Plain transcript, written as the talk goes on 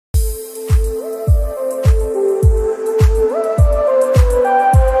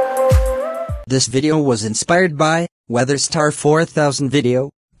This video was inspired by WeatherStar 4000 Video,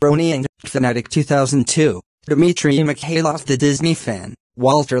 Brony and Fanatic 2002, Dmitry Mikhailov the Disney fan,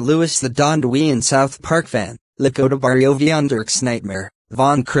 Walter Lewis the Don DeWean South Park fan, Lakota Bariovian Dirk's Nightmare,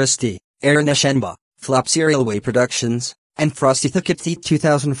 Von Christie, Aaron Eshenba, Flop Serialway Productions, and Frosty Thicket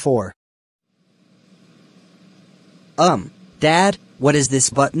 2004. Dad, what is this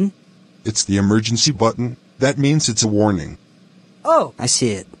button? It's the emergency button. That means it's a warning. Oh, I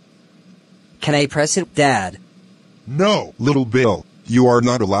see it. Can I press it, Dad? No, little Bill, you are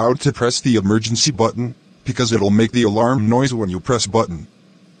not allowed to press the emergency button, because it'll make the alarm noise when you press button.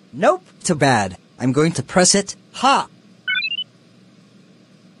 Nope, too bad. I'm going to press it. Ha!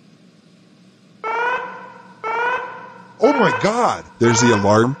 Oh my God, there's the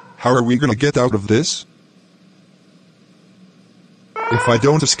alarm. How are we gonna get out of this? If I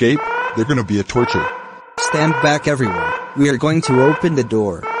don't escape, they're gonna be a torture. Stand back, everyone. We are going to open the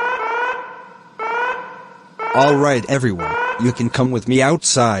door. All right, everyone. You can come with me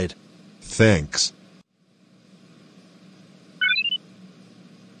outside. Thanks.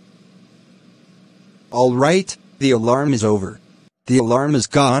 All right, the alarm is over. The alarm is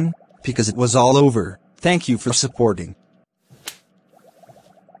gone, because it was all over. Thank you for supporting.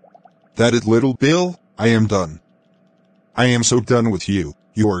 That it, little Bill, I am done. I am so done with you.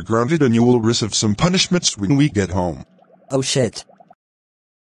 You are grounded and you will receive some punishments when we get home. Oh shit.